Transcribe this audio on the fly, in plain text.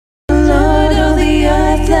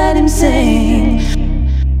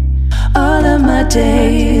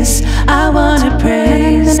days. I wanna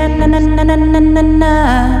praise.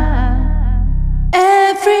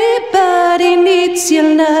 Everybody needs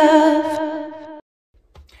your love.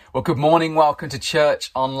 Well, good morning. Welcome to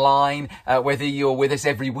Church Online. Whether you're with us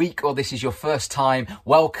every week or this is your first time,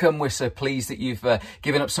 welcome. We're so pleased that you've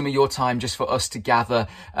given up some of your time just for us to gather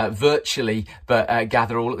virtually, but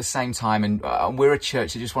gather all at the same time. And we're a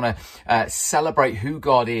church that just want to celebrate who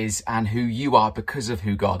God is and who you are because of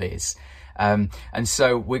who God is. And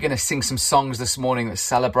so we're going to sing some songs this morning that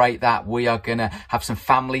celebrate that. We are going to have some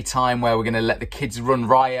family time where we're going to let the kids run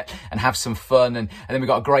riot and have some fun. And then we've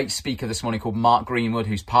got a great speaker this morning called Mark Greenwood,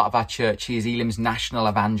 who's part of our church. He is Elim's national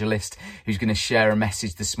evangelist who's going to share a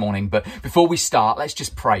message this morning. But before we start, let's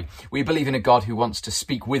just pray. We believe in a God who wants to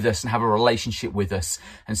speak with us and have a relationship with us.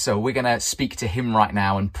 And so we're going to speak to him right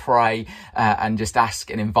now and pray and just ask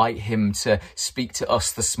and invite him to speak to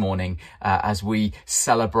us this morning as we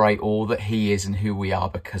celebrate all that he is and who we are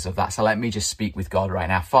because of that. So let me just speak with God right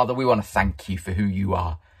now. Father, we want to thank you for who you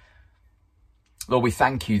are. Lord, we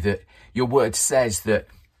thank you that your word says that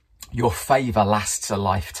your favour lasts a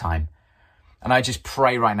lifetime. And I just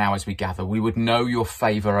pray right now as we gather, we would know your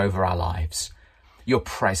favour over our lives, your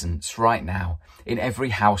presence right now in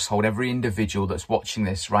every household, every individual that's watching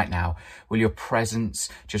this right now. Will your presence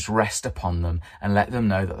just rest upon them and let them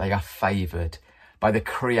know that they are favoured by the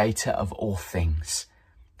creator of all things,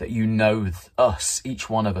 that you know us, each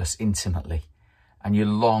one of us intimately, and you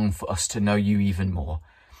long for us to know you even more.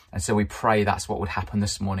 And so we pray that's what would happen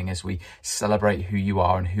this morning as we celebrate who you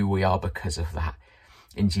are and who we are because of that.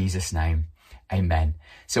 In Jesus' name, amen.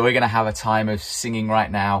 So we're going to have a time of singing right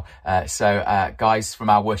now. So guys from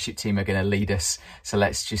our worship team are going to lead us. So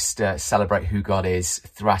let's just celebrate who God is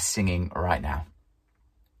through our singing right now.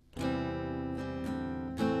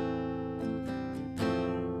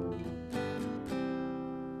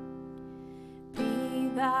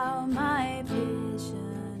 Thou my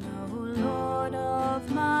vision, O Lord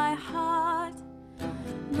of my heart,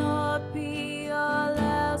 nor be all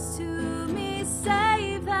else to me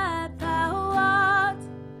save that thou art.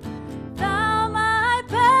 Thou my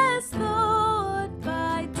best, Lord,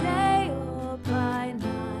 by day or by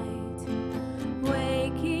night,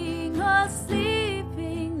 waking or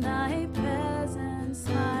sleeping, thy presence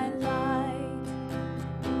my light.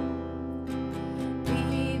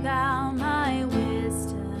 Be thou my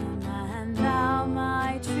wisdom, and thou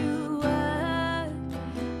my true word.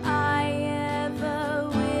 I ever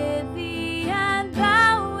with thee, and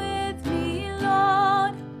thou with me,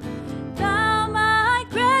 Lord. Thou my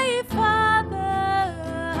great Father,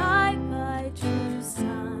 I thy true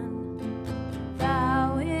Son.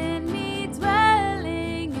 Thou in me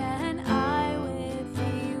dwelling, and I with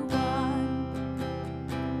thee one.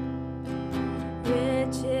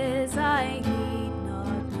 Riches I heed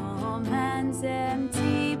not, nor man's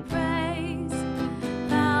empty praise.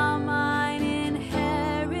 Thou mine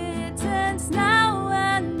inheritance now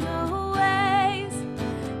and always.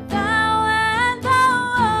 Thou and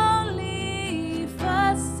thou only,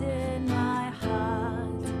 first in my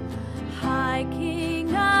heart. High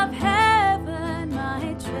King of heaven,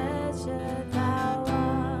 my treasure thou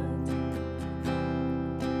art.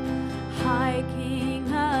 High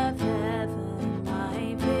King of heaven,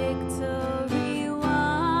 my victory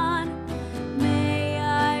won. May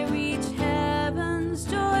I reach heaven's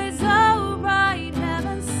joys, oh bright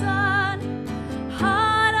heaven's sun.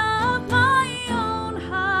 Heart of my own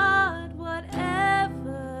heart,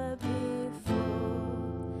 whatever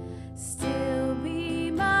before, still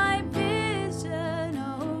be my vision,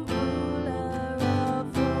 oh ruler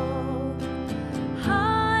of all.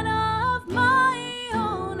 Heart of my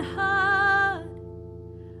own heart,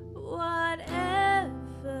 whatever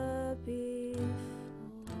before,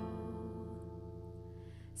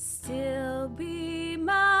 still be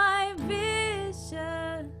my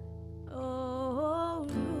vision, oh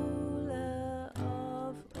ruler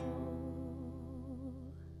of all.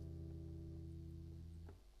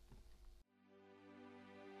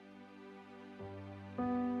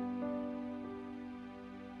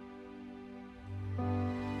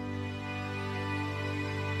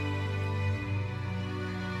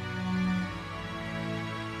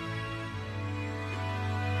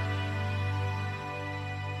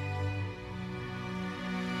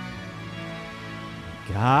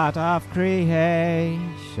 God of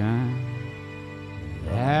creation,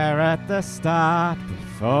 there at the start,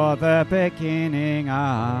 before the beginning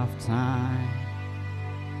of time.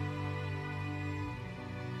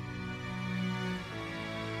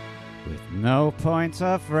 With no point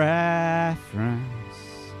of reference,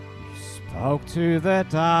 you spoke to the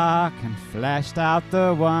dark and fleshed out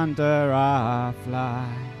the wonder of life.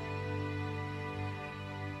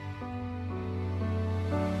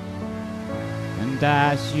 And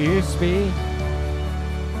as you speak,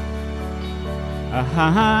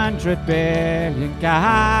 100 billion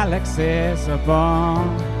galaxies are born.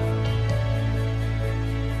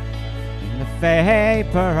 In the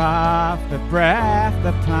vapor of the breath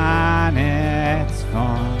the planets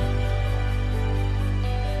form.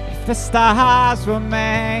 If the stars were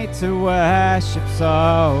made to worship,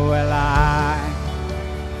 so will I.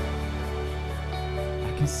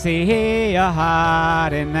 I can see your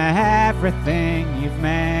heart in everything you've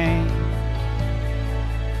made.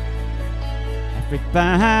 Every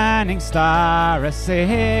burning star a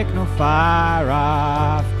signal fire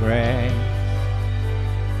of grace.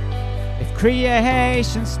 If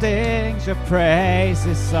creation stings your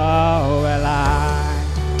praises, so will I.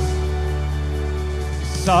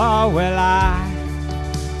 So will I.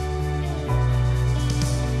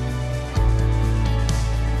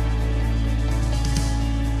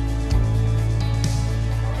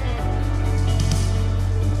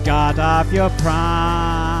 God of your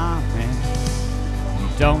promise, you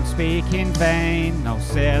don't speak in vain, no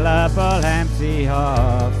syllable empty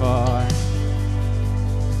or void.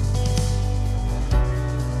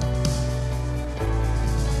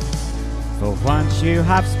 For once you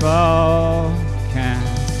have spoken,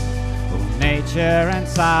 all nature and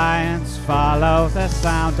science follow the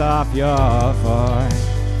sound of your voice.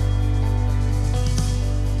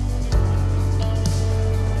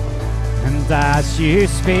 And as you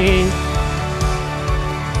speak,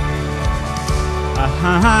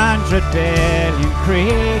 100 billion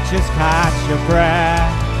creatures catch your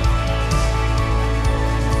breath,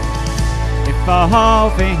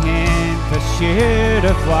 evolving in pursuit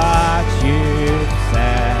of what you've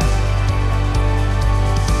said.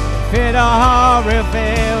 If it all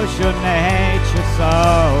reveals your nature, so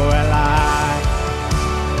will I.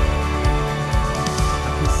 I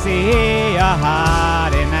can see your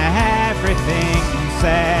heart in everything you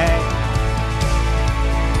say.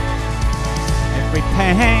 Every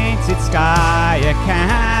painted sky a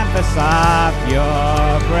canvas of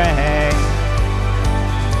your grace.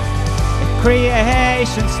 If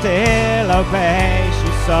creation still obeys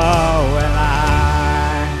you, so will I.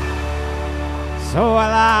 So will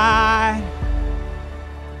I.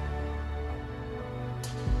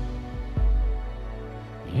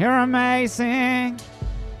 You're amazing,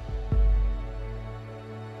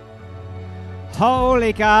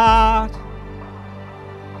 Holy God,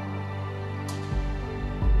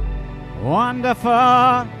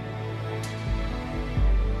 wonderful.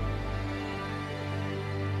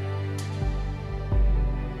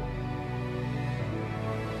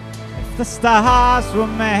 If the stars were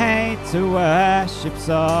made to worship,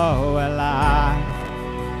 so will I.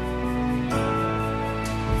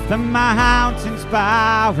 If the mountains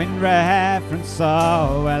bow in reverence,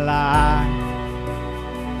 so will I.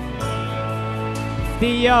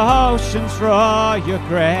 The oceans roar your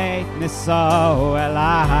greatness, so will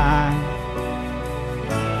I.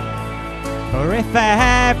 For if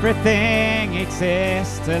everything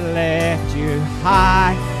exists to lift you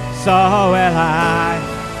high, so will I.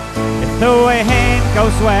 If the wind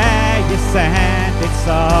goes where you send it,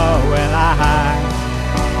 so will I.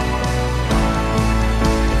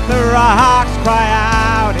 If the rocks cry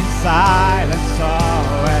out in silence, so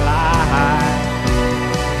will I.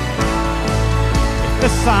 The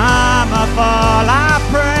sum of all our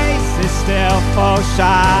praises still falls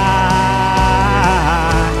short.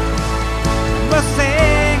 We'll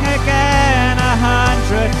sing again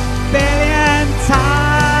 100 billion times.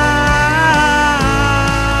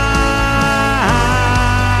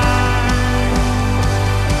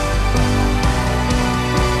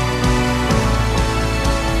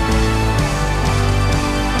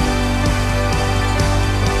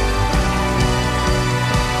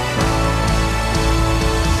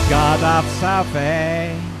 God of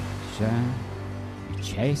salvation, you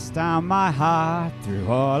chased down my heart through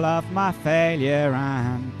all of my failure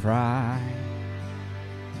and pride.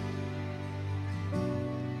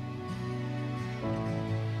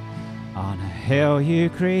 On a hill you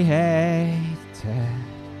created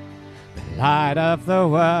the light of the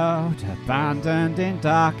world, abandoned in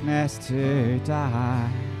darkness to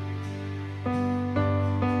die.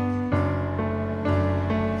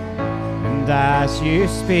 And as you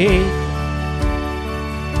speak,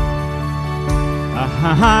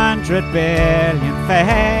 100 billion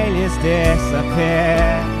failures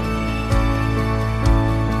disappear.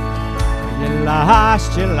 You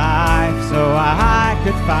lost your life so I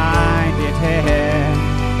could find it here.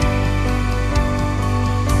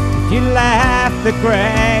 You left the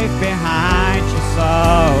grave behind you, so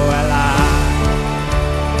will I.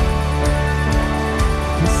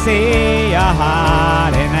 Can see your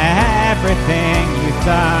heart in there. everything you've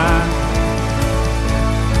done.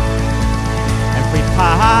 Every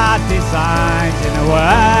part designed in a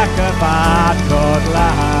work of art called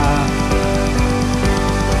love.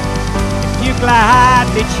 If you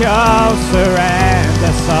gladly chose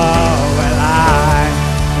surrender, so will I.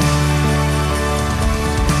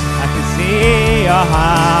 I can see your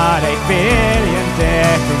heart 8 billion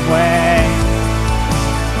different ways.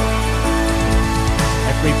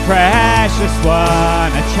 Every precious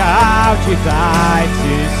one, a child you died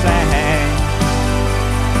to save.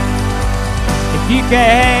 If you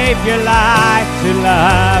gave your life to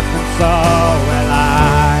love them, so will I.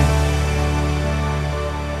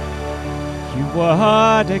 You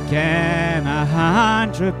would again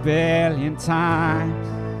 100 billion times.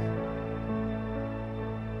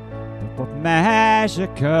 But what measure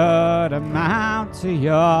could amount to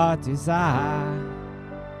your desire?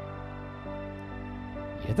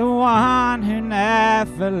 You're the one who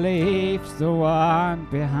never leaves the one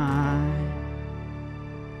behind.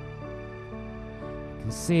 I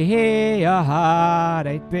can see your heart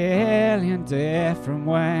 8 billion different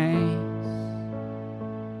ways.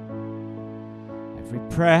 Every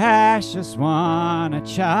precious one, a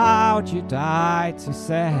child you died to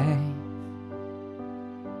save.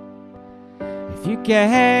 If you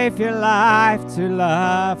gave your life to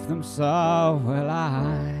love them, so will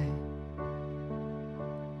I.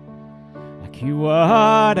 You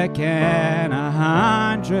would again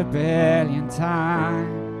 100 billion times.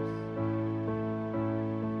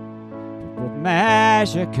 But what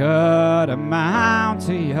measure could amount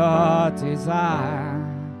to your desire?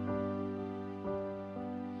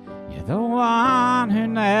 You're the one who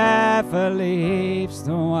never leaves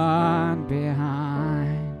the one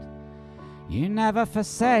behind. You never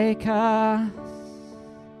forsake us.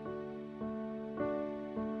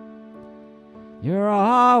 You're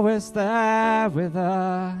always there with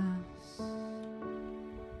us.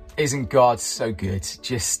 Isn't God so good?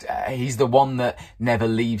 Just, he's the one that never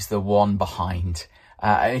leaves the one behind.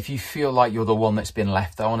 And if you feel like you're the one that's been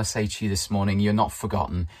left, I want to say to you this morning, you're not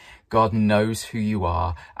forgotten. God knows who you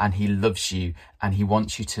are and he loves you and he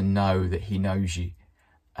wants you to know that he knows you.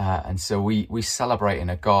 And so we celebrate in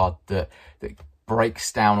a God that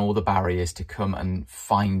breaks down all the barriers to come and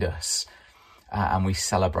find us. And we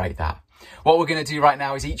celebrate that. What we're going to do right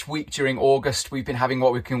now is each week during August, we've been having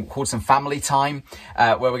what we can call some family time,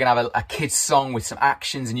 where we're going to have a kids song with some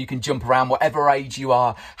actions and you can jump around whatever age you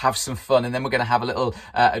are, have some fun. And then we're going to have a little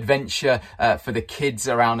adventure for the kids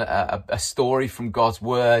around a story from God's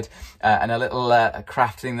word and a little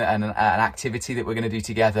crafting and an activity that we're going to do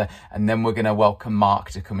together. And then we're going to welcome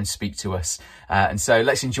Mark to come and speak to us. And so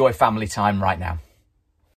let's enjoy family time right now.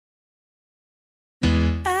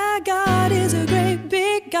 Our God is a great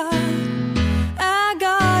big God. Our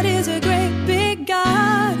God is a great big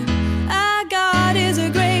God. Our God is a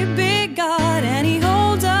great big God, and he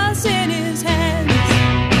holds us in his hands.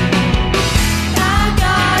 Our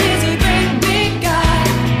God is a great big God.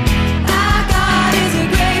 Our God is a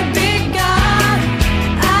great big God.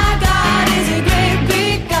 Our God is a great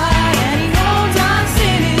big God, and he holds us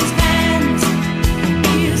in his hands.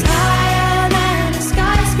 He is higher than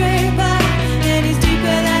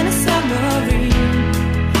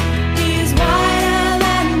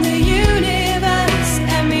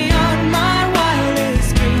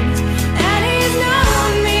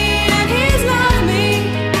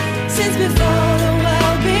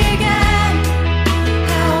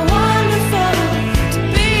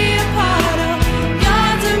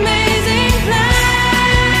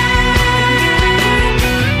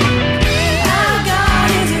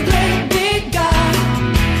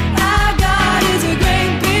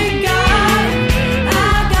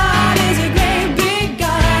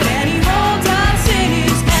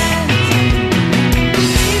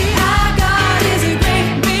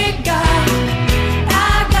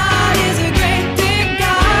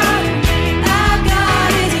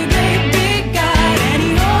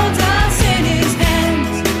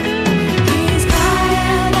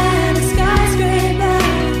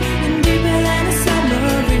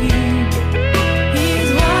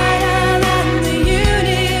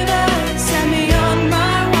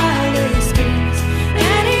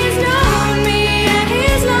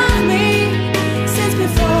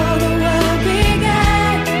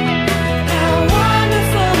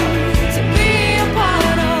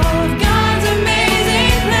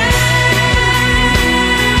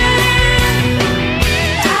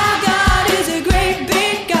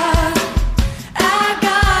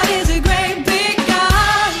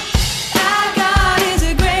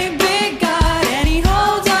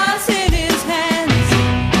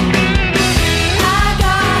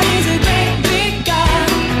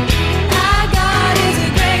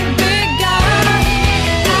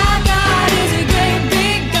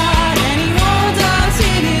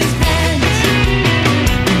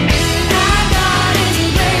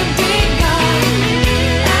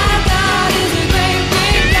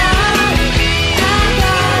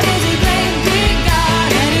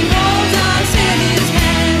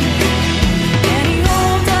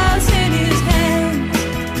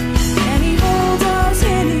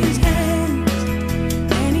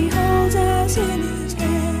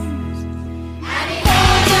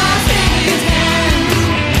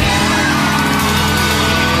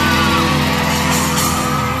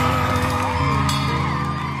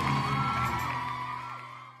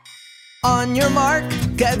On your mark,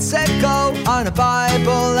 get set, go on a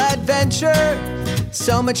Bible adventure.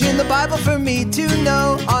 So much in the Bible for me to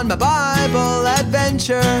know on my Bible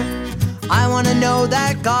adventure. I want to know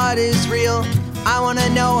that God is real. I want to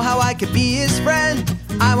know how I could be his friend.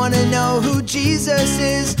 I want to know who Jesus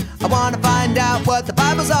is. I want to find out what the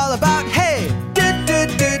Bible's all about. Hey!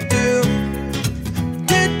 Do-do-do-do.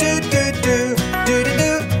 Do-do-do-do.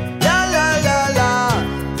 Do-do-do. La la la la.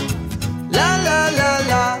 La la la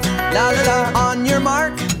la. La la la. On your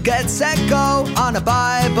mark, get set, go on a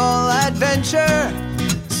Bible adventure.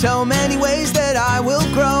 So many ways that I will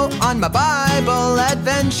grow on my Bible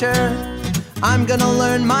adventure. I'm gonna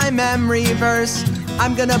learn my memory verse.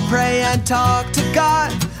 I'm gonna pray and talk to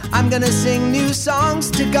God. I'm gonna sing new songs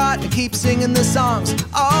to God and keep singing the songs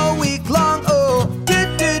all week long. Oh,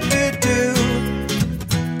 do-do-do-do.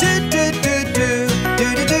 Do-do-do-do.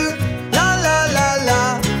 Do-do-do. La la la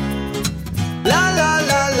la. La la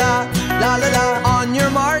la la. La la la. On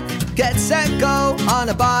your mark, get set, go on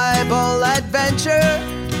a Bible adventure.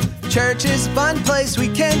 Church is a fun place we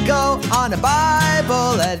can go on a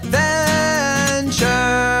Bible adventure.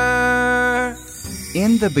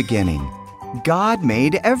 In the beginning, God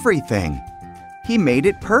made everything. He made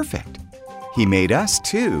it perfect. He made us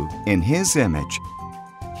too in His image.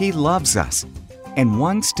 He loves us and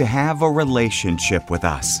wants to have a relationship with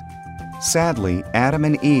us. Sadly, Adam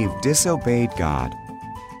and Eve disobeyed God.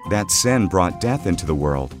 That sin brought death into the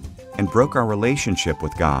world and broke our relationship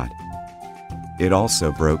with God. It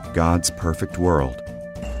also broke God's perfect world.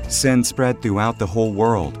 Sin spread throughout the whole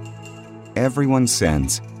world. Everyone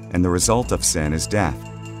sins, and the result of sin is death.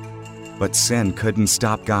 But sin couldn't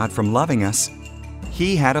stop God from loving us.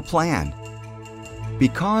 He had a plan.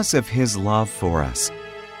 Because of His love for us,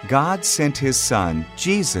 God sent His Son,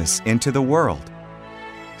 Jesus, into the world.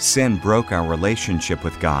 Sin broke our relationship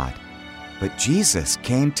with God, but Jesus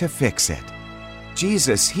came to fix it.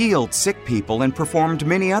 Jesus healed sick people and performed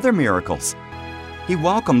many other miracles. He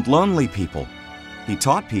welcomed lonely people. He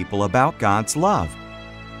taught people about God's love.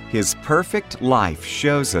 His perfect life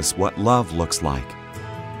shows us what love looks like.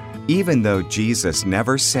 Even though Jesus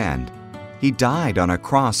never sinned, He died on a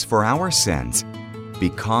cross for our sins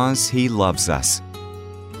because He loves us.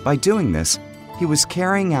 By doing this, He was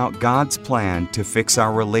carrying out God's plan to fix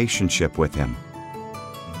our relationship with Him.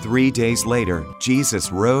 3 days later,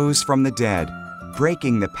 Jesus rose from the dead,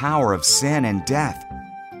 breaking the power of sin and death.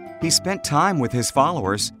 He spent time with His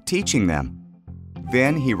followers, teaching them.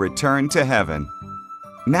 Then He returned to heaven.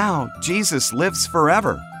 Now, Jesus lives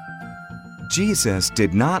forever. Jesus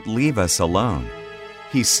did not leave us alone.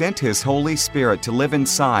 He sent His Holy Spirit to live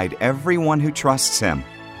inside everyone who trusts Him.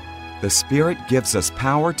 The Spirit gives us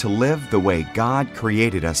power to live the way God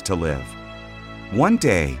created us to live. One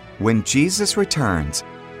day, when Jesus returns,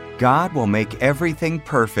 God will make everything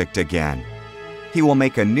perfect again. He will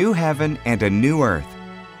make a new heaven and a new earth.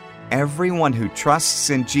 Everyone who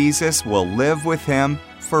trusts in Jesus will live with Him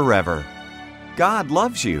forever. God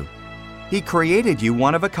loves you. He created you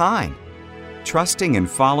one of a kind. Trusting and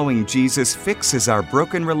following Jesus fixes our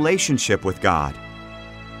broken relationship with God.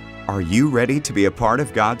 Are you ready to be a part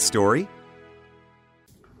of God's story?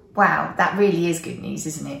 Wow, that really is good news,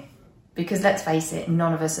 isn't it? Because let's face it,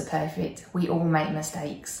 none of us are perfect. We all make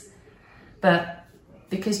mistakes. But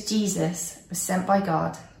because Jesus was sent by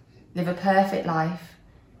God, lived a perfect life,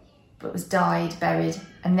 but was died, buried,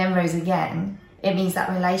 and then rose again, it means that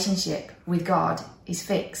relationship with God is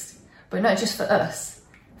fixed. But not just for us,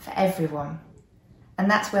 for everyone. And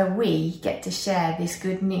that's where we get to share this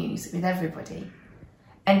good news with everybody.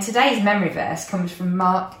 And today's memory verse comes from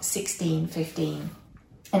Mark 16:15.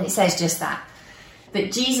 And it says just that.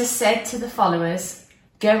 But Jesus said to the followers,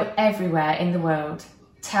 "Go everywhere in the world,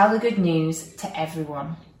 tell the good news to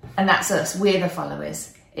everyone." And that's us, we're the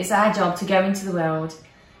followers. It's our job to go into the world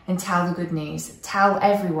and tell the good news. Tell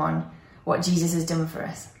everyone what Jesus has done for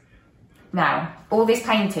us. Now, all this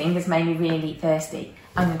painting has made me really thirsty.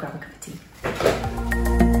 I'm going to grab a cup of tea.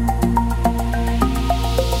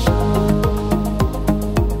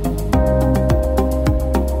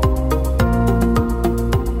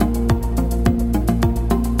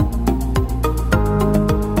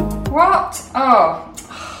 What? Oh,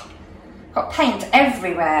 got paint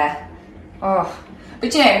everywhere. Oh.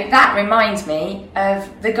 But you know, that reminds me of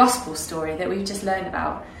the gospel story that we've just learned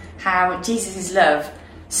about, how Jesus' love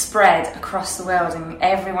spread across the world and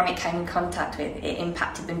everyone it came in contact with, it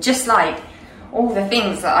impacted them, just like all the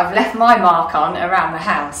things that I've left my mark on around the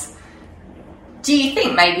house. Do you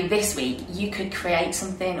think maybe this week you could create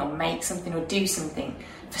something or make something or do something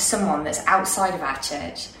for someone that's outside of our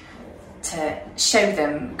church to show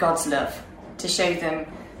them God's love, to show them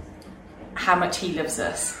how much He loves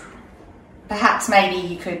us? perhaps maybe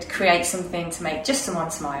you could create something to make just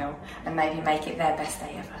someone smile and maybe make it their best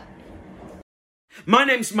day ever. My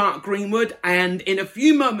name's Mark Greenwood, and in a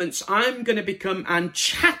few moments I'm going to become and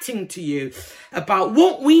chatting to you about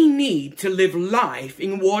what we need to live life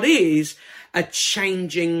in what is a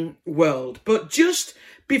changing world. But just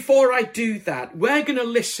before I do that, we're going to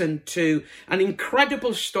listen to an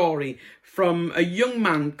incredible story from a young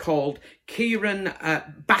man called Kieran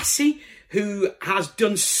Bassi, who has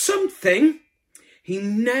done something he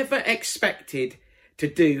never expected to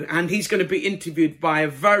do. And he's going to be interviewed by a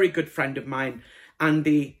very good friend of mine,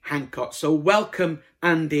 Andy Hancock. So welcome,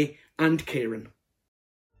 Andy and Kieran.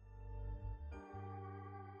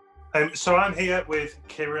 So I'm here with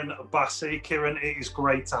Kieran Bassi. Kieran, it is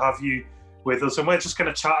great to have you with us. And we're just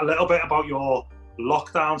going to chat a little bit about your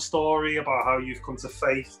lockdown story, about how you've come to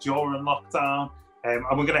faith during lockdown. And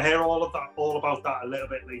we're going to hear all about that a little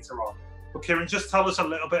bit later on. But Kieran, just tell us a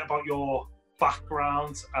little bit about your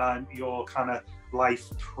background and your kind of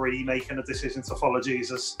life pre-making a decision to follow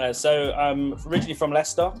Jesus. So I'm originally from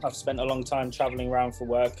Leicester. I've spent a long time travelling around for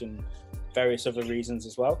work and various other reasons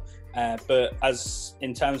as well. But as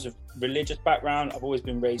in terms of religious background, I've always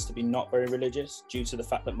been raised to be not very religious due to the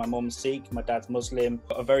fact that my mum's Sikh, my dad's Muslim,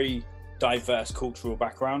 got a very diverse cultural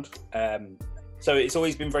background. So it's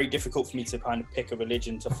always been very difficult for me to kind of pick a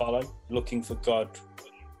religion to follow. Looking for God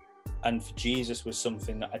and for Jesus was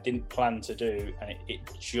something that I didn't plan to do, and it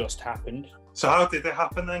just happened. So how did it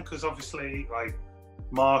happen then? Because obviously, like,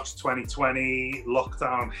 March 2020,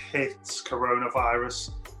 lockdown hits,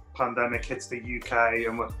 coronavirus pandemic hits the UK,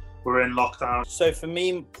 and we're in lockdown. So for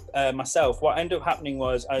me, myself, what ended up happening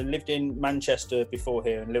was I lived in Manchester before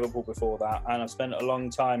here and Liverpool before that, and I've spent a long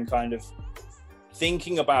time kind of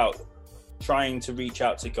thinking about trying to reach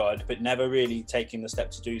out to God, but never really taking the step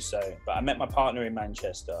to do so. But I met my partner in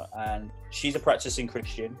Manchester, and she's a practicing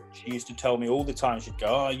Christian. She used to tell me all the time, she'd go,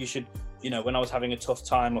 oh, you should, when I was having a tough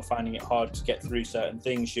time or finding it hard to get through certain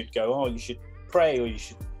things, she'd go, oh, you should pray, or you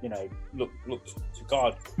should, look to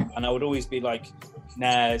God. And I would always be like,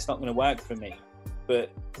 nah, it's not going to work for me.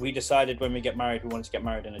 But we decided when we get married, we wanted to get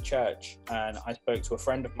married in a church. And I spoke to a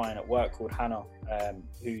friend of mine at work called Hannah,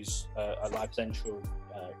 who's a Life Central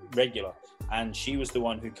regular. And she was the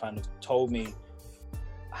one who kind of told me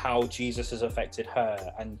how Jesus has affected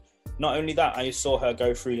her. And not only that, I saw her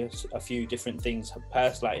go through a few different things in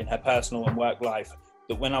her personal and work life,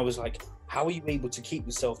 that when I was like, how are you able to keep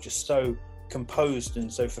yourself just so composed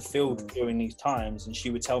and so fulfilled during these times? And she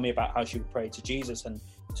would tell me about how she would pray to Jesus and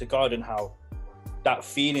to God, and how that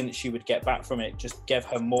feeling that she would get back from it just gave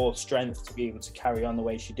her more strength to be able to carry on the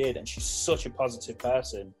way she did. And she's such a positive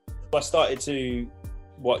person. I started to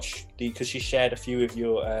watch because she shared a few of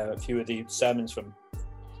the sermons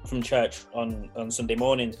from church on Sunday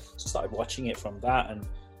mornings. So I started watching it from that, and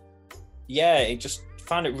it just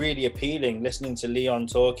found it really appealing listening to Leon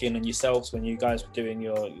talking and yourselves when you guys were doing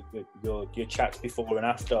your chats before and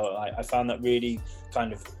after. I found that really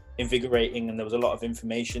kind of invigorating, and there was a lot of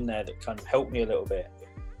information there that kind of helped me a little bit.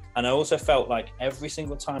 And I also felt like every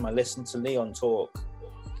single time I listened to Leon talk,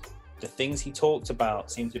 the things he talked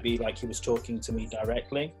about seemed to be like he was talking to me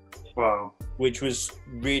directly. Wow. Which was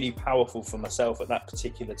really powerful for myself at that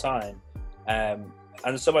particular time. And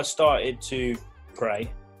so I started to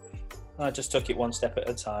pray. I just took it one step at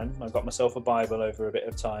a time. I got myself a Bible over a bit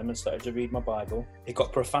of time and started to read my Bible. It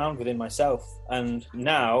got profound within myself. And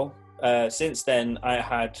now, since then, I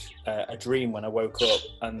had a dream when I woke up.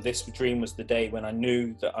 And this dream was the day when I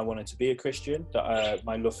knew that I wanted to be a Christian, that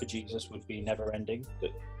my love for Jesus would be never ending, that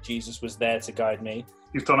Jesus was there to guide me.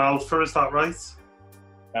 You've done Alpha, is that right?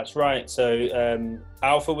 That's right. So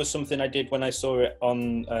Alpha was something I did when I saw it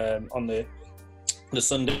on the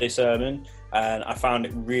Sunday sermon, and I found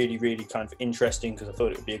it really, really kind of interesting because I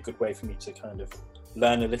thought it would be a good way for me to kind of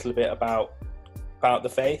learn a little bit about the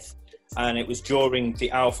faith. And it was during the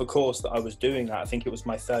Alpha course that I was doing that. I think it was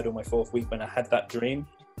my 3rd or my 4th week when I had that dream.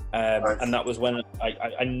 Right. And that was when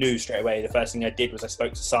I knew straight away. The first thing I did was I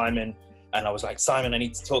spoke to Simon, and I was like, Simon, I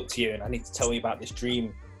need to talk to you, and I need to tell you about this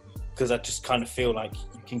dream, because I just kind of feel like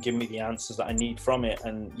you can give me the answers that I need from it.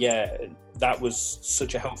 And that was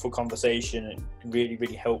such a helpful conversation. It really,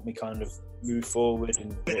 really helped me kind of move forward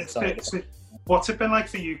and get excited. What's it been like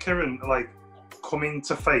for you, Kieran, like coming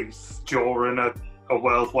to faith during a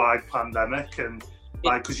worldwide pandemic, and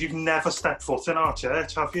like, because you've never stepped foot in our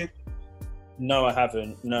church, have you? No, I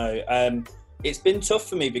haven't. No. It's been tough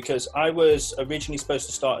for me because I was originally supposed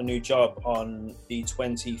to start a new job on the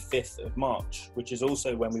 25th of March, which is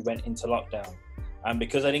also when we went into lockdown. And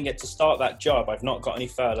because I didn't get to start that job, I've not got any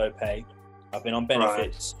furlough pay. I've been on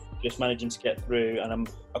benefits. just managing to get through, and I'm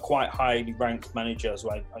a quite highly ranked manager,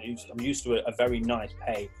 so I'm used to a very nice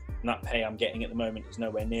pay, and that pay I'm getting at the moment is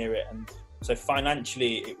nowhere near it. And so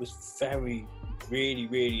financially, it was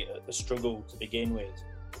really a struggle to begin with,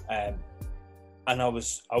 and I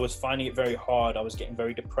was finding it very hard. I was getting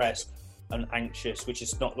very depressed and anxious, which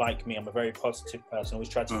is not like me. I'm a very positive person. I always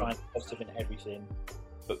try to find positive in everything,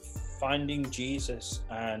 but finding Jesus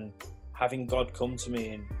and having God come to me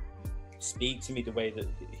and speak to me the way that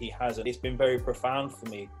he has, it's been very profound for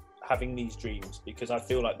me having these dreams, because I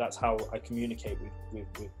feel like that's how I communicate with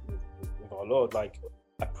our Lord. Like,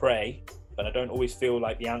 I pray, but I don't always feel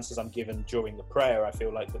like the answers I'm given during the prayer. I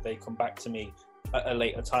feel like that they come back to me at a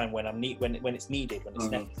later time when when it's needed, when it's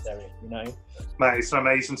necessary, you know. Mate, it's an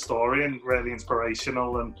amazing story and really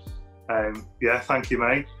inspirational, and yeah, thank you,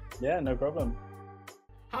 mate. Yeah, no problem.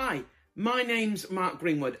 Hi, my name's Mark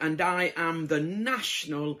Greenwood, and I am the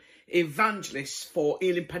National Evangelist for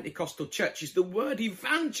Elim Pentecostal Churches. The word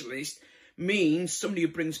evangelist means somebody who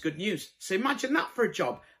brings good news. So imagine that for a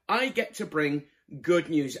job. I get to bring good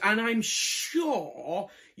news, and I'm sure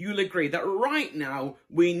you'll agree that right now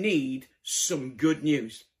we need some good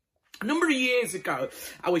news. A number of years ago,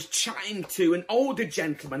 I was chatting to an older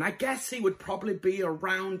gentleman. I guess he would probably be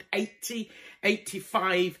around 80,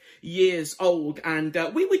 85 years old. And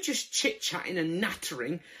we were just chit-chatting and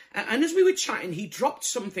nattering. And as we were chatting, he dropped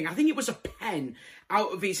something. I think it was a pen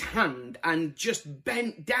out of his hand and just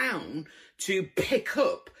bent down to pick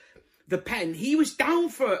up the pen. He was down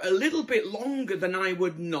for a little bit longer than I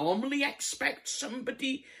would normally expect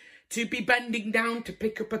somebody to be bending down to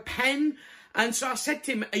pick up a pen. And so I said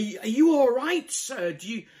to him, are you all right, sir?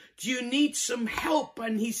 Do you need some help?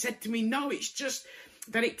 And he said to me, no, it's just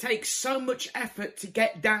that it takes so much effort to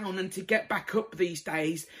get down and to get back up these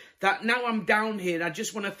days that now I'm down here, I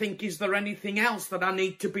just want to think, is there anything else that I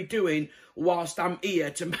need to be doing whilst I'm here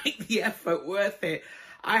to make the effort worth it?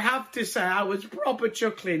 I have to say, I was proper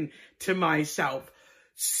chuckling to myself.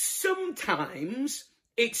 Sometimes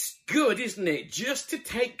it's good, isn't it, just to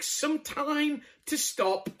take some time to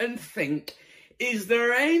stop and think, is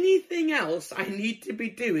there anything else I need to be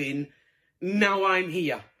doing now I'm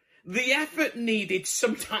here? The effort needed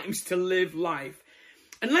sometimes to live life.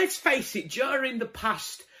 And let's face it, during the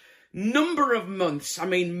past number of months, I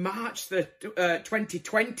mean, March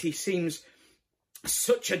 2020 seems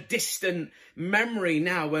such a distant memory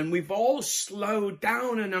now, and we've all slowed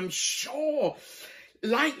down, and I'm sure,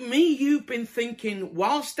 like me, you've been thinking,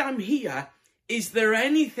 whilst I'm here, is there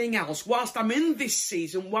anything else? Whilst I'm in this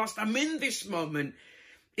season, whilst I'm in this moment,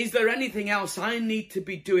 is there anything else I need to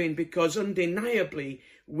be doing? Because undeniably,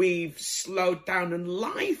 we've slowed down and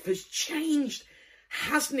life has changed,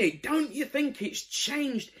 hasn't it? Don't you think it's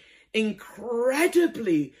changed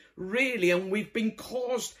incredibly, really? And we've been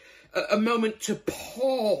caused a moment to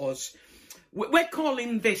pause. We're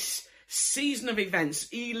calling this season of events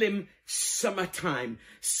Elim Summertime.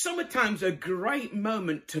 Summertime's a great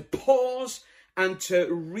moment to pause and to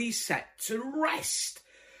reset, to rest,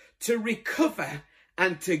 to recover,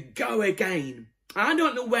 and to go again. I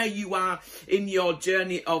don't know where you are in your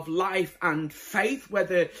journey of life and faith,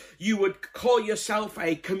 whether you would call yourself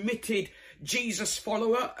a committed Jesus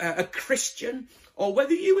follower, a Christian, or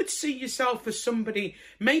whether you would see yourself as somebody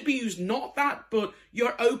maybe who's not that, but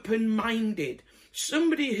you're open-minded,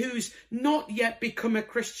 somebody who's not yet become a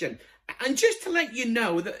Christian. And just to let you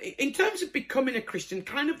know that in terms of becoming a Christian,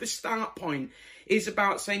 kind of the start point is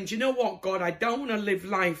about saying, do you know what, God, I don't want to live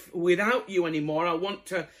life without you anymore. I want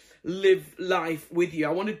to live life with you.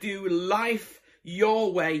 I want to do life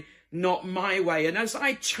your way, not my way. And as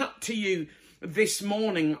I chat to you this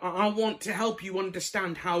morning, I want to help you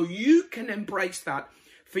understand how you can embrace that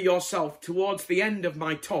for yourself. Towards the end of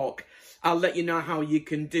my talk, I'll let you know how you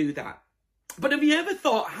can do that. But have you ever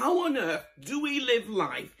thought, how on earth do we live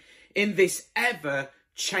life in this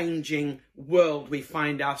ever-changing world we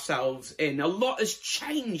find ourselves in? A lot has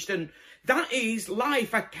changed, and that is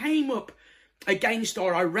life. I came up against,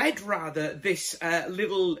 or I read rather, this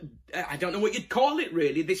little, I don't know what you'd call it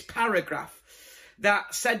really, this paragraph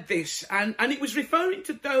that said this, and it was referring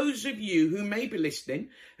to those of you who may be listening,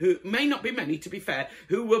 who may not be many to be fair,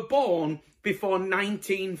 who were born before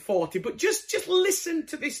 1940. But just listen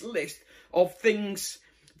to this list of things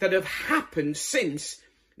that have happened since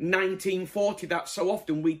 1940 that so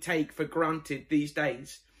often we take for granted these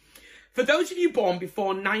days. For those of you born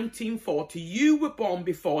before 1940, you were born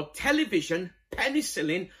before television,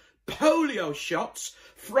 penicillin, polio shots,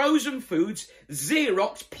 frozen foods,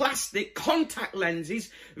 Xerox, plastic, contact lenses,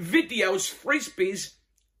 videos, frisbees,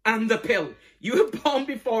 and the pill. You were born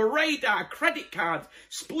before radar, credit cards,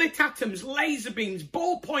 split atoms, laser beams,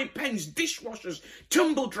 ballpoint pens, dishwashers,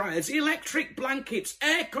 tumble dryers, electric blankets,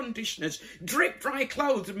 air conditioners, drip dry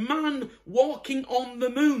clothes, man walking on the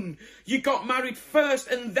moon. You got married first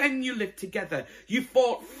and then you lived together. You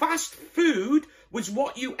thought fast food was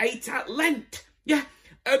what you ate at Lent. Yeah,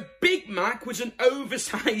 a Big Mac was an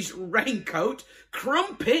oversized raincoat.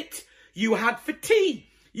 Crumpet you had for tea.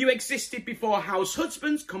 You existed before house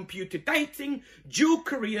husbands, computer dating, dual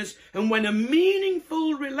careers, and when a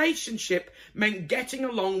meaningful relationship meant getting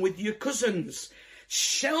along with your cousins.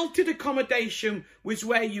 Sheltered accommodation was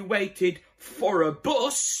where you waited for a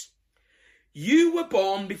bus. You were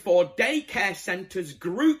born before daycare centres,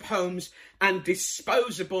 group homes, and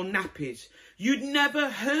disposable nappies. You'd never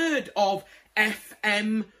heard of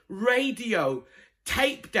FM radio,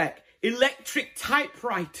 tape deck, electric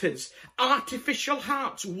typewriters, artificial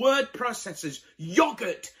hearts, word processors,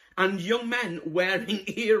 yogurt, and young men wearing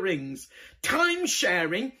earrings. Time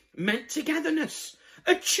sharing meant togetherness.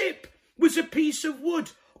 A chip was a piece of wood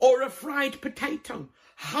or a fried potato.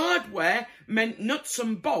 Hardware meant nuts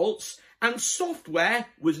and bolts, and software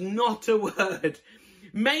was not a word.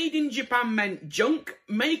 Made in Japan meant junk.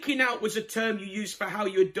 Making out was a term you used for how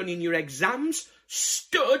you had done in your exams.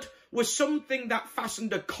 Stud was something that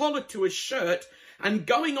fastened a collar to a shirt, and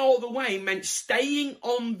going all the way meant staying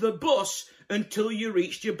on the bus until you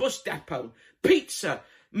reached your bus depot. Pizza,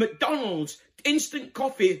 McDonald's, instant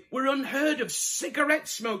coffee were unheard of. Cigarette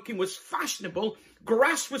smoking was fashionable.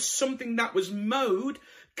 Grass was something that was mowed.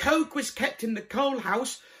 Coke was kept in the coal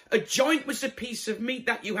house. A joint was a piece of meat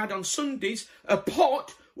that you had on Sundays. A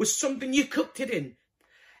pot was something you cooked it in.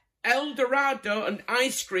 El Dorado and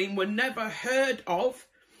ice cream were never heard of.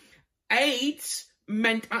 AIDS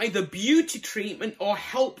meant either beauty treatment or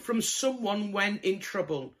help from someone when in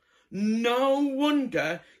trouble. No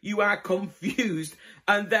wonder you are confused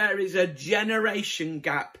and there is a generation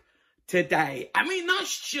gap today. I mean,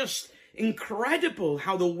 that's just incredible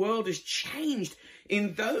how the world has changed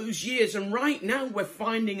in those years. And right now we're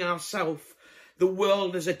finding ourselves, the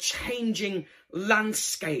world as a changing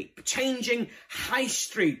landscape, changing high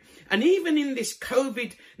street. And even in this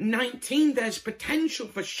COVID-19, there's potential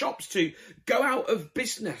for shops to go out of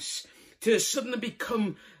business, to suddenly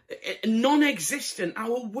become non-existent.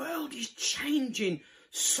 Our world is changing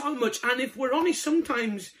so much. And if we're honest,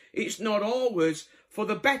 sometimes it's not always for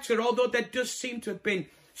the better, although there does seem to have been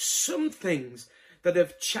some things that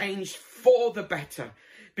have changed for the better.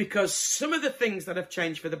 Because some of the things that have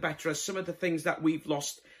changed for the better are some of the things that we've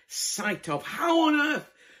lost sight of. How on earth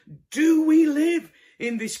do we live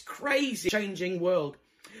in this crazy changing world?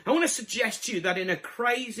 I want to suggest to you that in a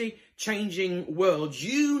crazy changing world,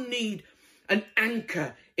 you need an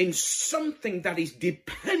anchor in something that is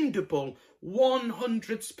dependable,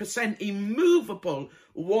 100% immovable,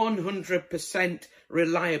 100%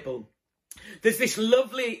 reliable. There's this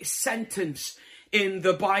lovely sentence in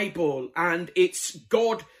the Bible, and it's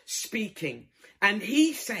God speaking. And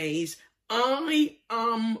he says, I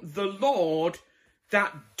am the Lord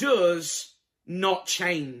that does not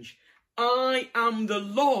change. I am the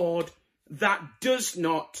Lord that does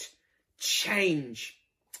not change.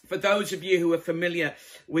 For those of you who are familiar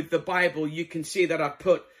with the Bible, you can see that I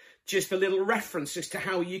put just a little reference as to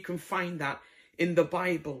how you can find that in the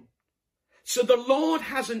Bible. So the Lord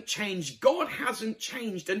hasn't changed. God hasn't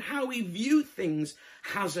changed, and how we view things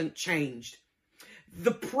hasn't changed.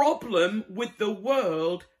 The problem with the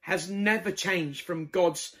world has never changed from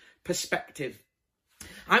God's perspective.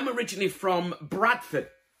 I'm originally from Bradford,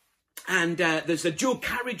 and there's a dual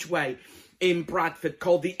carriageway in Bradford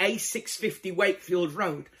called the A650 Wakefield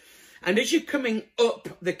Road. And as you're coming up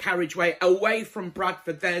the carriageway away from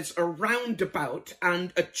Bradford, there's a roundabout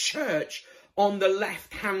and a church on the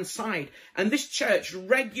left-hand side. And this church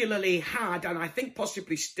regularly had, and I think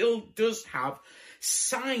possibly still does have,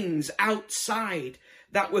 signs outside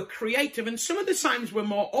that were creative. And some of the signs were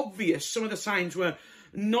more obvious. Some of the signs were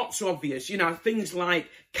not so obvious. You know, things like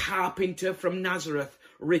carpenter from Nazareth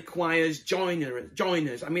requires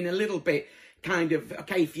joiners. I mean, a little bit kind of,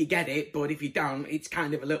 okay, if you get it, but if you don't, it's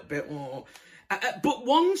kind of a little bit more. But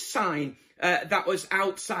one sign that was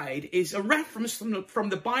outside is a reference from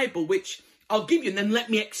the Bible, which I'll give you, and then let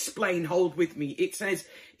me explain. Hold with me. It says,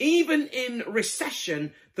 even in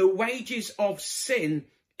recession, the wages of sin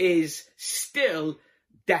is still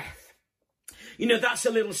death. You know, that's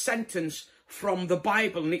a little sentence from the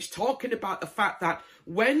Bible, and it's talking about the fact that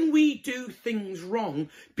when we do things wrong,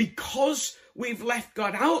 because we've left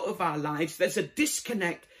God out of our lives, there's a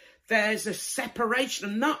disconnect there's a separation,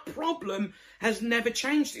 and that problem has never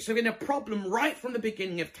changed. It's been a problem right from the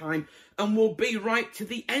beginning of time and will be right to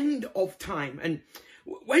the end of time. And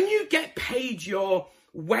when you get paid your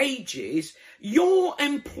wages, your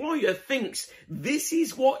employer thinks this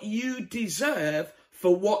is what you deserve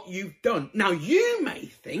for what you've done. Now, you may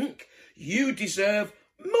think you deserve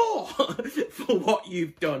more for what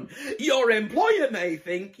you've done. Your employer may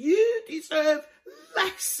think you deserve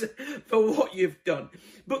less for what you've done.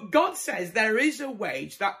 But God says there is a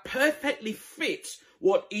wage that perfectly fits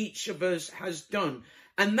what each of us has done,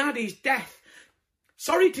 and that is death.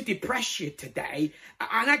 Sorry to depress you today,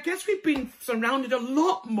 and I guess we've been surrounded a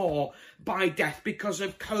lot more by death because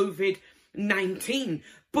of COVID-19,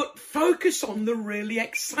 but focus on the really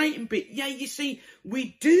exciting bit. Yeah, you see,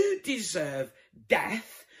 we do deserve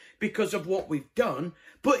death because of what we've done,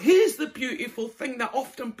 but here's the beautiful thing that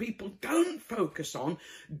often people don't focus on.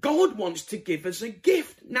 God wants to give us a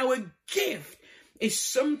gift. Now, a gift is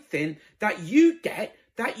something that you get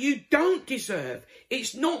that you don't deserve.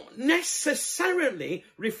 It's not necessarily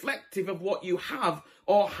reflective of what you have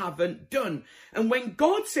or haven't done. And when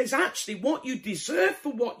God says, actually, what you deserve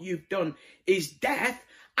for what you've done is death,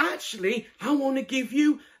 actually, I want to give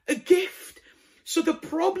you a gift. So the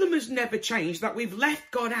problem has never changed, that we've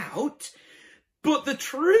left God out. But the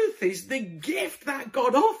truth is, the gift that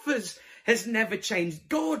God offers has never changed.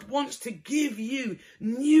 God wants to give you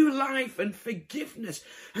new life and forgiveness.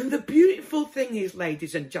 And the beautiful thing is,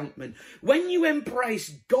 ladies and gentlemen, when you embrace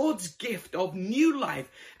God's gift of new life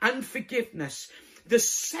and forgiveness, the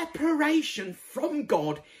separation from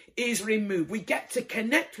God is removed. We get to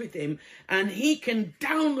connect with him, and he can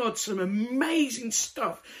download some amazing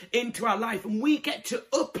stuff into our life, and we get to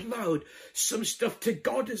upload some stuff to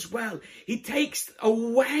God as well. He takes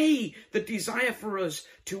away the desire for us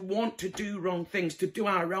to want to do wrong things, to do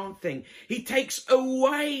our own thing. He takes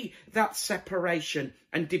away that separation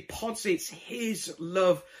and deposits his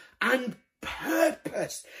love and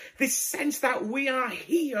purpose, this sense that we are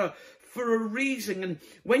here for a reason. And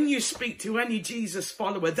when you speak to any Jesus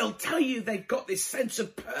follower, they'll tell you they've got this sense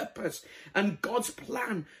of purpose and God's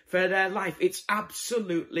plan for their life. It's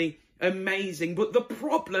absolutely amazing. But the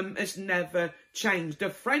problem has never changed. A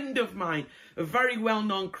friend of mine, a very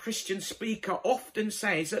well-known Christian speaker, often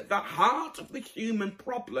says that the heart of the human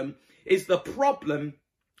problem is the problem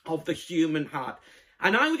of the human heart.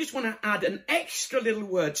 And I just want to add an extra little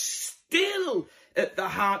word. Still at the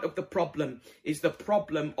heart of the problem is the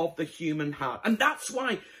problem of the human heart. And that's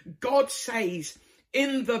why God says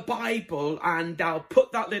in the Bible, and I'll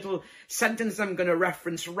put that little sentence I'm going to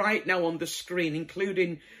reference right now on the screen,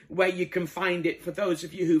 including where you can find it for those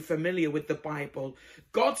of you who are familiar with the Bible.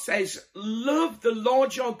 God says, love the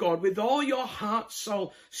Lord your God with all your heart,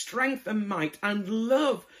 soul, strength and might, and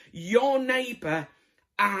love your neighbour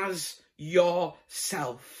as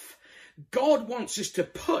yourself. God wants us to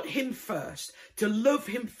put him first, to love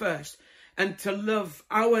him first, and to love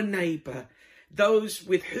our neighbour, those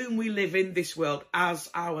with whom we live in this world,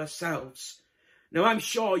 as ourselves. Now, I'm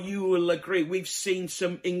sure you will agree, we've seen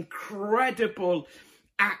some incredible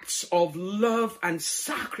acts of love and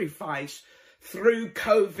sacrifice through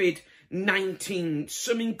COVID-19,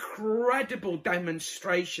 some incredible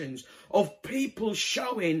demonstrations of people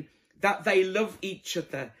showing that they love each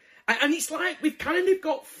other. And it's like we've kind of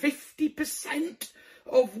got 50%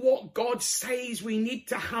 of what God says we need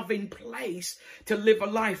to have in place to live a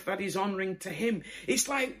life that is honouring to him. It's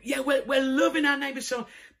like, yeah, we're loving our neighbours, so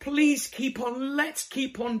please let's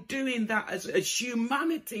keep on doing that as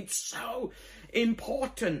humanity. It's so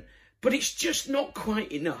important, but it's just not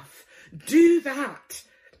quite enough. Do that,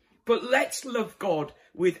 but let's love God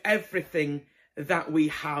with everything that we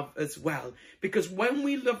have as well. Because when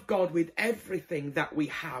we love God with everything that we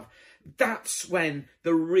have, that's when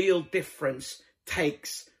the real difference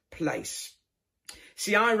takes place.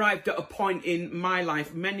 See, I arrived at a point in my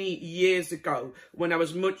life many years ago when I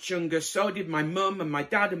was much younger. So did my mum and my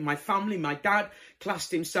dad and my family. My dad classed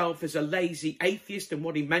himself as a lazy atheist, and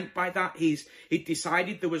what he meant by that is he'd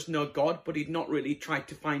decided there was no God, but he'd not really tried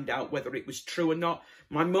to find out whether it was true or not.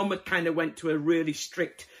 My mum had kind of went to a really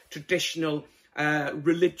strict traditional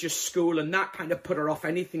religious school, and that kind of put her off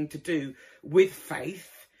anything to do with faith.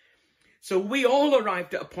 So we all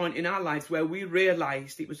arrived at a point in our lives where we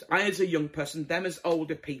realised, it was I as a young person, them as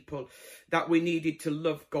older people, that we needed to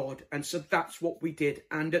love God. And so that's what we did.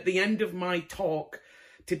 And at the end of my talk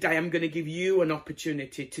today, I'm going to give you an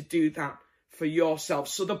opportunity to do that for yourself.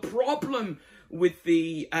 So the problem with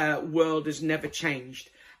the world has never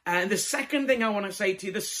changed. And the second thing I want to say to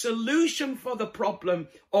you, the solution for the problem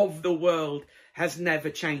of the world has never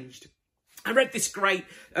changed. I read this great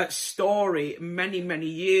story many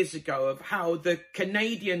years ago of how the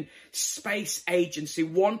Canadian Space Agency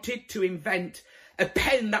wanted to invent a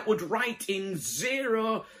pen that would write in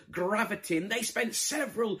zero gravity, and they spent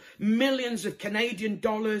several millions of Canadian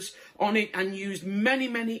dollars on it and used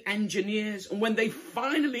many engineers. And when they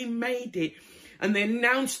finally made it and they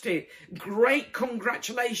announced it, great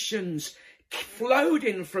congratulations flowed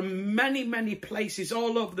in from many places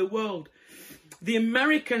all over the world. The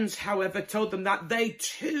Americans, however, told them that they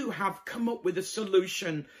too have come up with a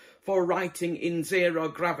solution for writing in zero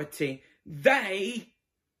gravity. They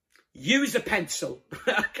use a pencil.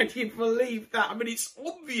 Can you believe that? I mean, it's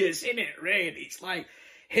obvious, isn't it, really? It's like,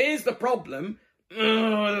 here's the problem.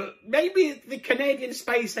 Maybe the Canadian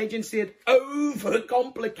Space Agency had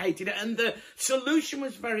overcomplicated it, and the solution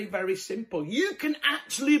was very simple. You can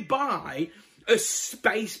actually buy a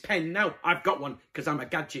space pen. Now, I've got one because I'm a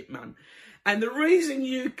gadget man. And the reason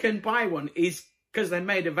you can buy one is because they're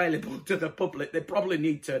made available to the public. They probably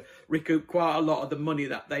need to recoup quite a lot of the money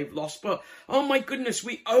that they've lost. But, oh my goodness,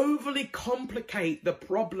 we overly complicate the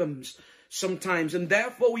problems sometimes, and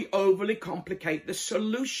therefore we overly complicate the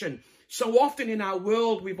solution. So often in our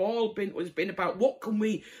world, it's been about what can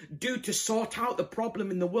we do to sort out the problem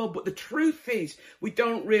in the world. But the truth is, we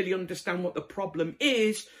don't really understand what the problem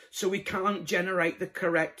is, so we can't generate the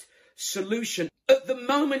correct solution. At the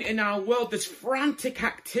moment in our world, there's frantic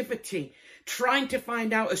activity trying to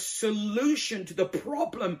find out a solution to the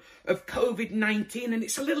problem of COVID-19. And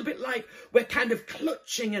it's a little bit like we're kind of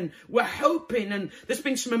clutching and we're hoping, and there's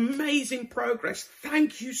been some amazing progress.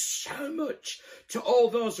 Thank you so much to all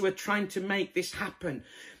those who are trying to make this happen.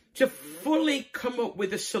 To fully come up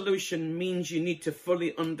with a solution means you need to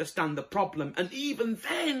fully understand the problem. And even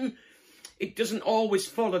then, it doesn't always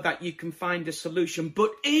follow that you can find a solution. But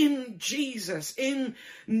in Jesus, in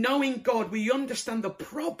knowing God, we understand the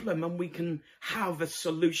problem and we can have a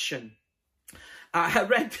solution. I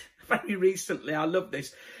read very recently, I love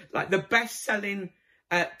this, like the best-selling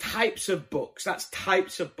types of books, that's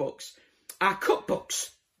types of books, are cookbooks.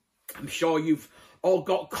 I'm sure you've all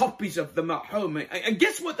got copies of them at home. And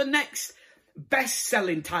guess what the next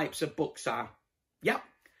best-selling types of books are? Yep.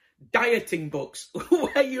 Dieting books,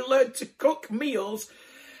 where you learn to cook meals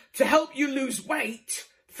to help you lose weight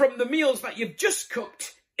from the meals that you've just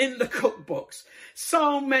cooked in the cookbooks.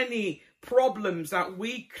 So many problems that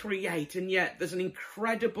we create, and yet there's an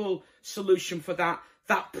incredible solution for that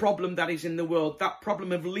problem that is in the world, that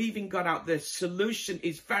problem of leaving God out. The solution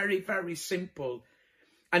is very simple,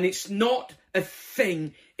 and it's not a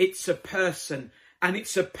thing, it's a person, and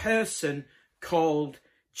it's a person called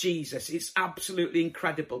Jesus. It's absolutely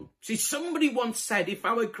incredible. See, somebody once said, if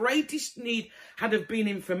our greatest need had have been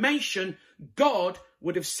information, God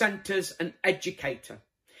would have sent us an educator.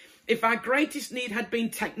 If our greatest need had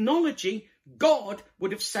been technology, God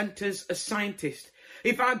would have sent us a scientist.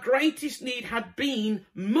 If our greatest need had been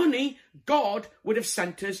money, God would have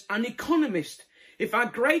sent us an economist. If our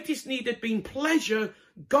greatest need had been pleasure,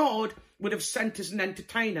 God would have sent us an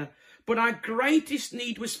entertainer. But our greatest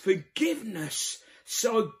need was forgiveness.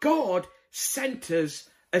 So God sent us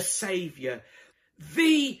a saviour.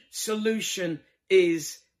 The solution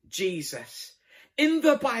is Jesus. In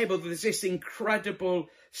the Bible, there's this incredible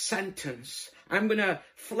sentence. I'm going to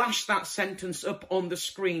flash that sentence up on the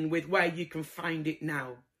screen with where you can find it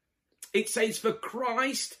now. It says, for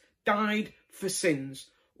Christ died for sins,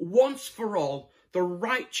 once for all, the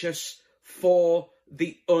righteous for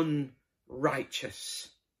the unrighteous.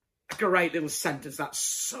 A great little sentence that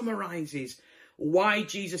summarises why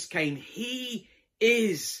Jesus came. He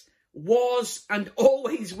is, was, and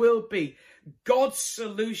always will be God's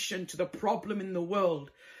solution to the problem in the world.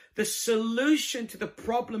 The solution to the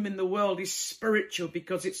problem in the world is spiritual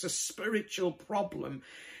because it's a spiritual problem.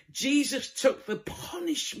 Jesus took the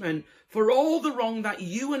punishment for all the wrong that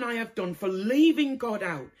you and I have done for leaving God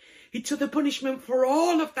out. He took the punishment for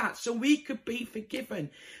all of that so we could be forgiven.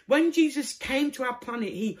 When Jesus came to our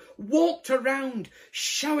planet, he walked around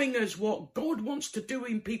showing us what God wants to do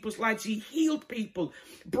in people's lives. He healed people,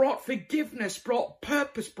 brought forgiveness, brought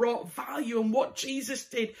purpose, brought value. And what Jesus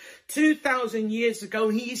did 2,000 years ago,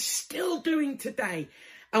 he is still doing today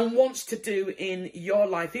and wants to do in your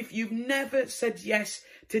life. If you've never said yes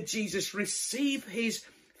to Jesus, receive his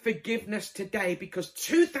forgiveness today, because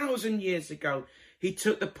 2,000 years ago, he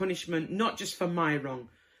took the punishment not just for my wrong,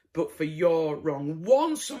 but for your wrong.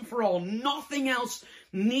 Once and for all, nothing else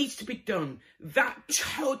needs to be done. That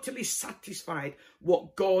totally satisfied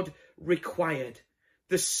what God required.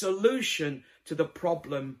 The solution to the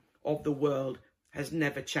problem of the world has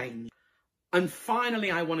never changed. And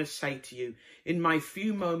finally, I want to say to you, in my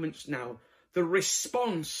few moments now, the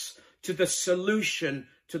response to the solution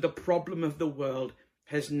to the problem of the world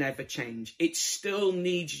has never changed. It still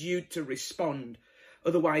needs you to respond.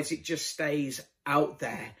 Otherwise, it just stays out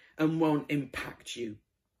there and won't impact you.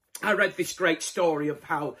 I read this great story of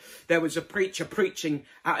how there was a preacher preaching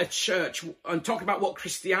at a church and talking about what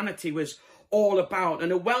Christianity was all about.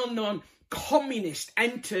 And a well-known communist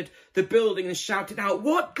entered the building and shouted out,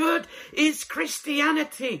 "What good is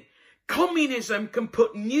Christianity? Communism can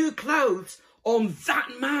put new clothes on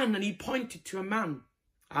that man." And he pointed to a man.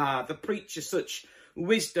 The preacher, such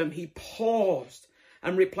wisdom, he paused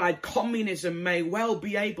and replied, "Communism may well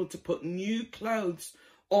be able to put new clothes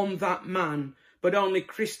on that man, but only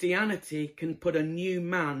Christianity can put a new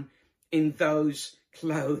man in those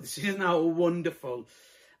clothes." Isn't that wonderful?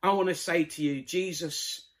 I want to say to you,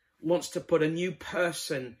 Jesus wants to put a new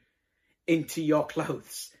person into your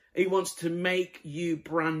clothes. He wants to make you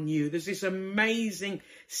brand new. There's this amazing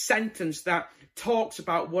sentence that talks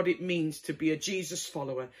about what it means to be a Jesus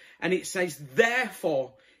follower. And it says,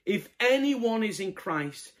 "Therefore, if anyone is in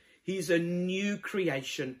Christ, he's a new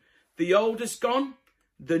creation. The old has gone,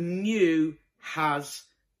 the new has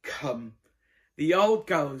come." The old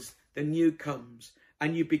goes, the new comes,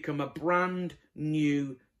 and you become a brand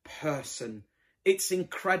new person. It's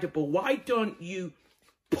incredible. Why don't you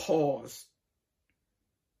pause?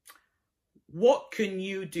 What can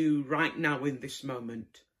you do right now in this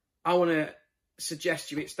moment? I want to suggest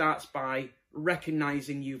to you it starts by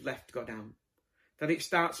recognizing you've left God out. That it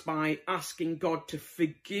starts by asking God to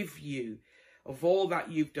forgive you of all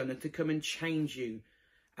that you've done and to come and change you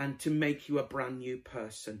and to make you a brand new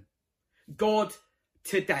person. God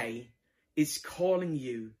today is calling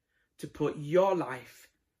you to put your life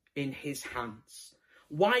in his hands.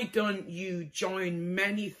 Why don't you join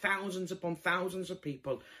many thousands upon thousands of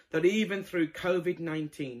people that even through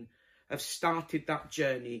COVID-19 have started that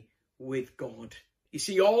journey with God? You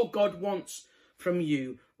see, all God wants from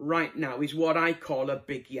you right now is what I call a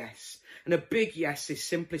big yes. And a big yes is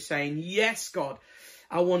simply saying, "Yes, God,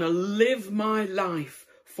 I want to live my life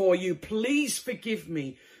for you. Please forgive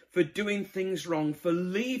me for doing things wrong, for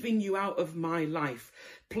leaving you out of my life.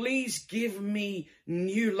 Please give me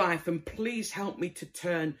new life and please help me to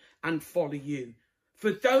turn and follow you."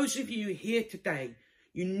 For those of you here today,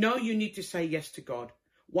 you know you need to say yes to God.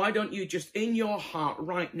 Why don't you just in your heart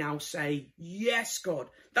right now say, "Yes, God."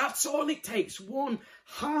 That's all it takes. One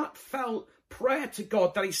heartfelt prayer to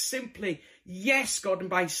God that is simply, "Yes, God." And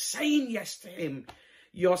by saying yes to him,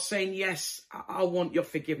 you're saying, "Yes, I want your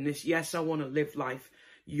forgiveness. Yes, I want to live life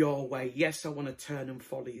your way. Yes, I want to turn and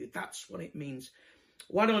follow you." That's what it means.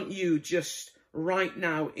 Why don't you just right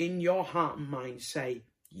now in your heart and mind say,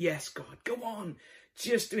 "Yes, God." Go on.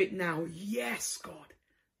 Just do it now. "Yes, God.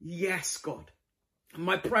 Yes, God." And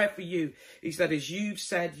my prayer for you is that as you've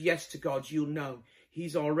said yes to God, you'll know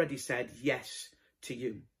he's already said yes to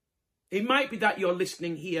you. It might be that you're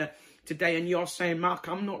listening here today and you're saying, "Mark,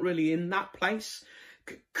 I'm not really in that place."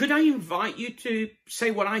 Could I invite you to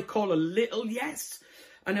say what I call a little yes?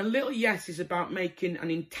 And a little yes is about making an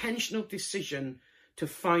intentional decision to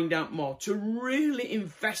find out more, to really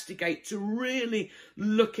investigate, to really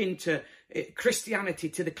look into Christianity,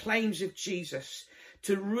 to the claims of Jesus,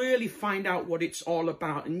 to really find out what it's all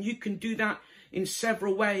about. And you can do that in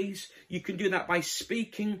several ways. You can do that by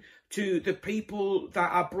speaking to the people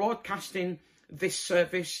that are broadcasting this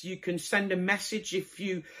service. You can send a message if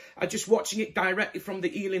you are just watching it directly from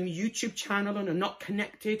the Elim YouTube channel and are not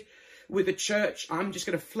connected with the church. I'm just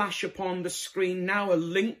going to flash upon the screen now a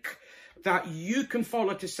link that you can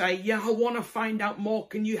follow to say, "Yeah, I want to find out more.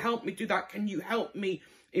 Can you help me do that? Can you help me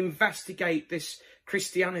investigate this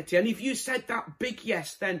Christianity?" And if you said that big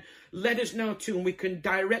yes, then let us know too, and we can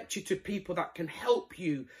direct you to people that can help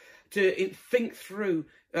you to think through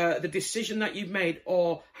the decision that you've made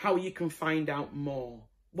or how you can find out more.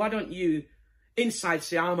 Why don't you inside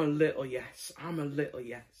say, "I'm a little yes. I'm a little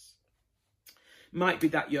yes." Might be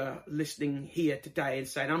that you're listening here today and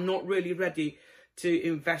saying, "I'm not really ready to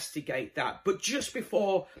investigate that." But just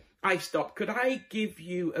before I stop, could I give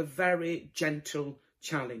you a very gentle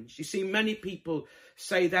challenge? You see, many people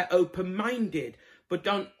say they're open-minded, but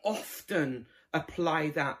don't often apply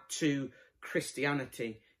that to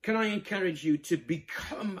Christianity. Can I encourage you to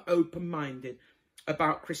become open-minded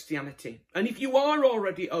about Christianity? And if you are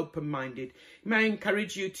already open-minded, may I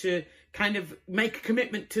encourage you to kind of make a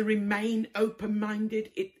commitment to remain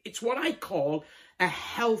open-minded? It's what I call a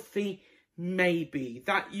healthy maybe,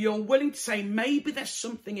 that you're willing to say, maybe there's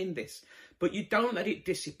something in this, but you don't let it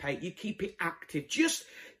dissipate. You keep it active. Just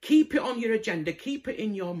keep it on your agenda. Keep it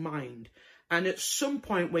in your mind. And at some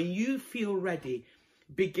point when you feel ready,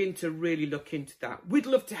 begin to really look into that. We'd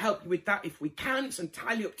love to help you with that if we can. It's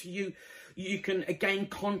entirely up to you. You can again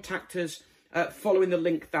contact us following the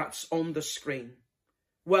link that's on the screen.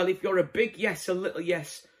 Well, if you're a big yes, a little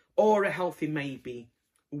yes, or a healthy maybe,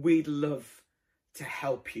 we'd love to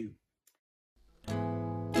help you.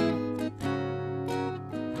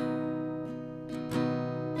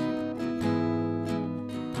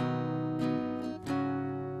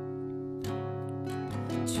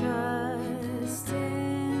 Trust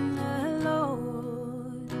in the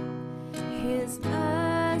Lord, His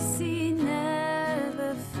mercy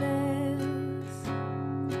never fails.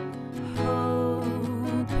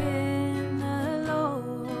 Hope in the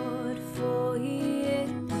Lord, for He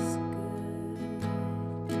is good.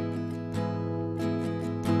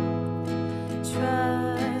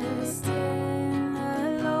 Trust in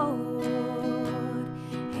the Lord,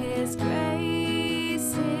 His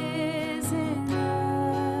grace is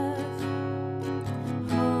enough.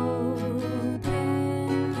 Hope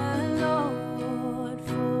in the Lord,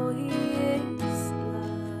 for He is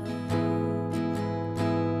love.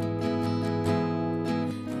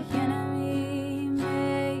 The enemy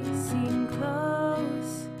may seem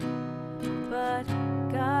close, but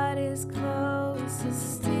God is closer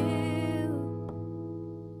still.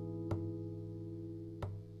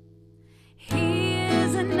 He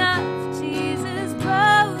is enough, Jesus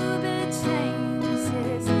broke the chains.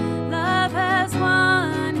 His love has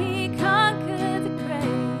won, He conquered the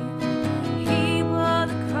grave. He bore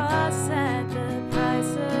the cross at the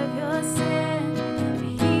price of your sin.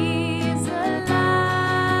 He's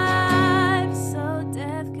alive, so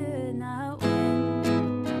death could not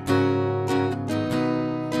win.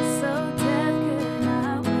 So death could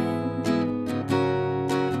not win.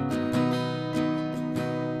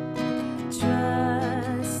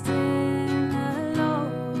 Trust in the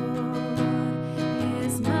Lord,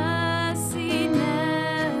 His mercy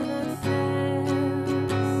never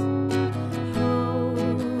fails.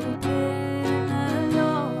 Hope in the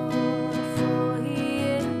Lord, for He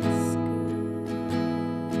is good.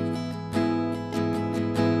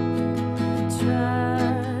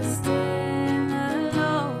 Trust in the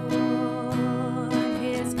Lord,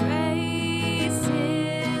 His grace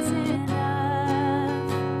is enough.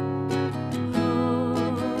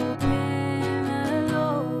 Hope in the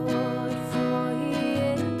Lord, for He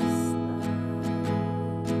is love.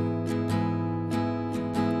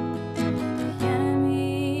 The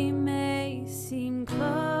enemy may seem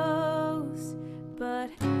close, but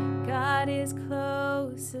God is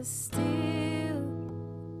closer still.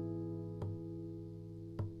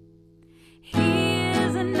 He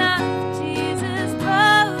is enough, Jesus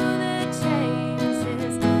broke the chains.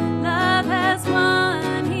 His love has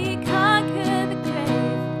won, He conquered the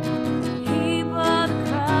grave. He bore the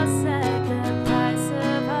cross at the price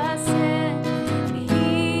of our sin.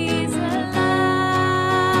 He's alive.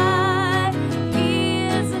 He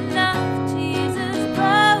is enough, Jesus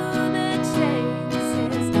broke the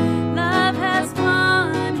chains. His love has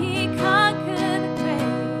won, He conquered the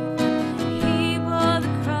grave. He bore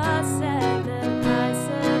the cross at the price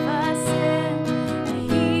of our sin.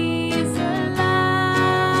 He's alive,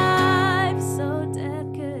 so death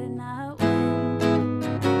could not win.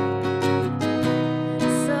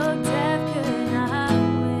 So death could not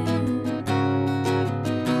win.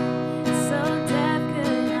 So death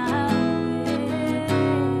could not win.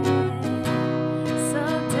 So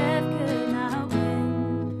death could not win.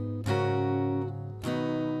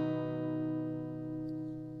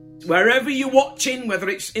 Wherever you're watching, whether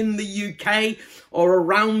it's in the UK or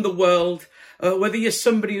around the world, whether you're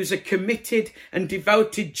somebody who's a committed and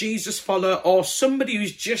devoted Jesus follower or somebody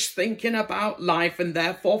who's just thinking about life and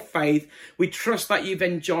therefore faith, we trust that you've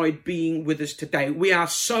enjoyed being with us today. We are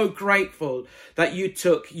so grateful that you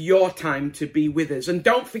took your time to be with us. And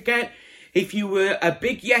don't forget, if you were a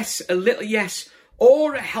big yes, a little yes,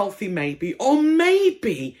 or a healthy maybe, or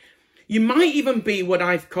maybe you might even be what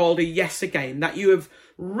I've called a yes again, that you have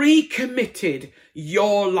recommitted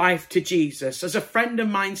your life to Jesus. As a friend of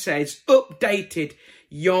mine says, updated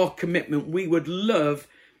your commitment. We would love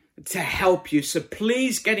to help you. So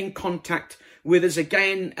please get in contact with us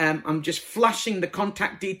again. I'm just flashing the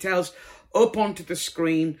contact details up onto the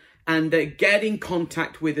screen, and get in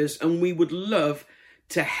contact with us, and we would love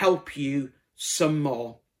to help you some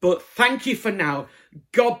more. But thank you for now.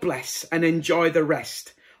 God bless, and enjoy the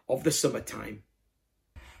rest of the summertime.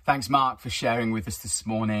 Thanks, Mark, for sharing with us this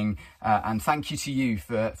morning. And thank you to you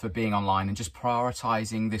for being online and just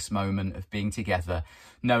prioritising this moment of being together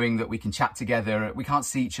knowing that we can chat together. We can't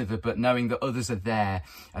see each other, but knowing that others are there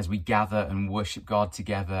as we gather and worship God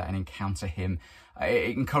together and encounter him.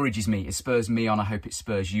 It encourages me, it spurs me on. I hope it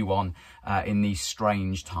spurs you on in these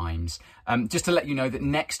strange times. Just to let you know that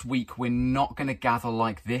next week we're not going to gather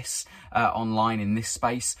like this online in this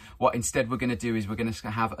space. What instead we're going to do is we're going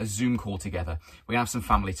to have a Zoom call together. We're going to have some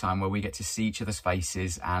family time where we get to see each other's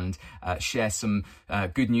faces and share some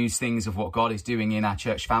good news things of what God is doing in our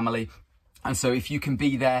church family. And so if you can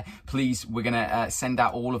be there, please, we're going to send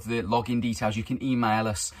out all of the login details. You can email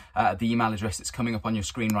us the email address that's coming up on your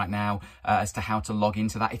screen right now as to how to log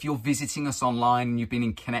into that. If you're visiting us online and you've been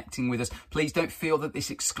in connecting with us, please don't feel that this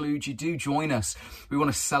excludes you. Do join us. We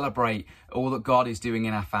want to celebrate all that God is doing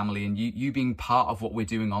in our family, and you being part of what we're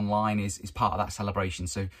doing online is part of that celebration.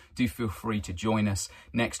 So do feel free to join us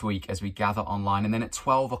next week as we gather online. And then at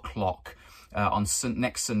 12 o'clock, on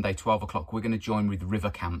next Sunday, 12 o'clock, we're going to join with River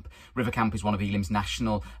Camp. River Camp is one of Elim's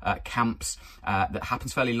national camps that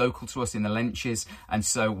happens fairly local to us in the Lenches. And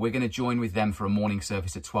so we're going to join with them for a morning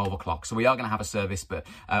service at 12 o'clock. So we are going to have a service, but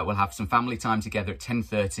we'll have some family time together at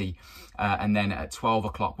 10:30. And then at 12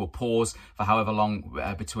 o'clock, we'll pause for however long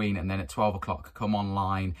between. And then at 12 o'clock, come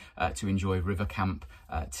online to enjoy River Camp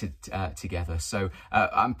together. So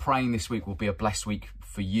I'm praying this week will be a blessed week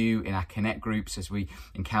for you in our Connect groups as we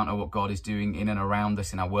encounter what God is doing in and around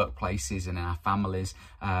us in our workplaces and in our families,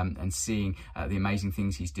 and seeing the amazing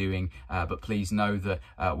things he's doing. But please know that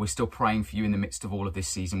we're still praying for you in the midst of all of this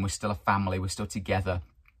season. We're still a family. We're still together.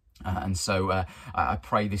 And so I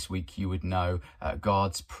pray this week you would know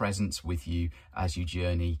God's presence with you as you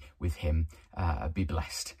journey with him. Be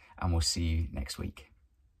blessed, and we'll see you next week.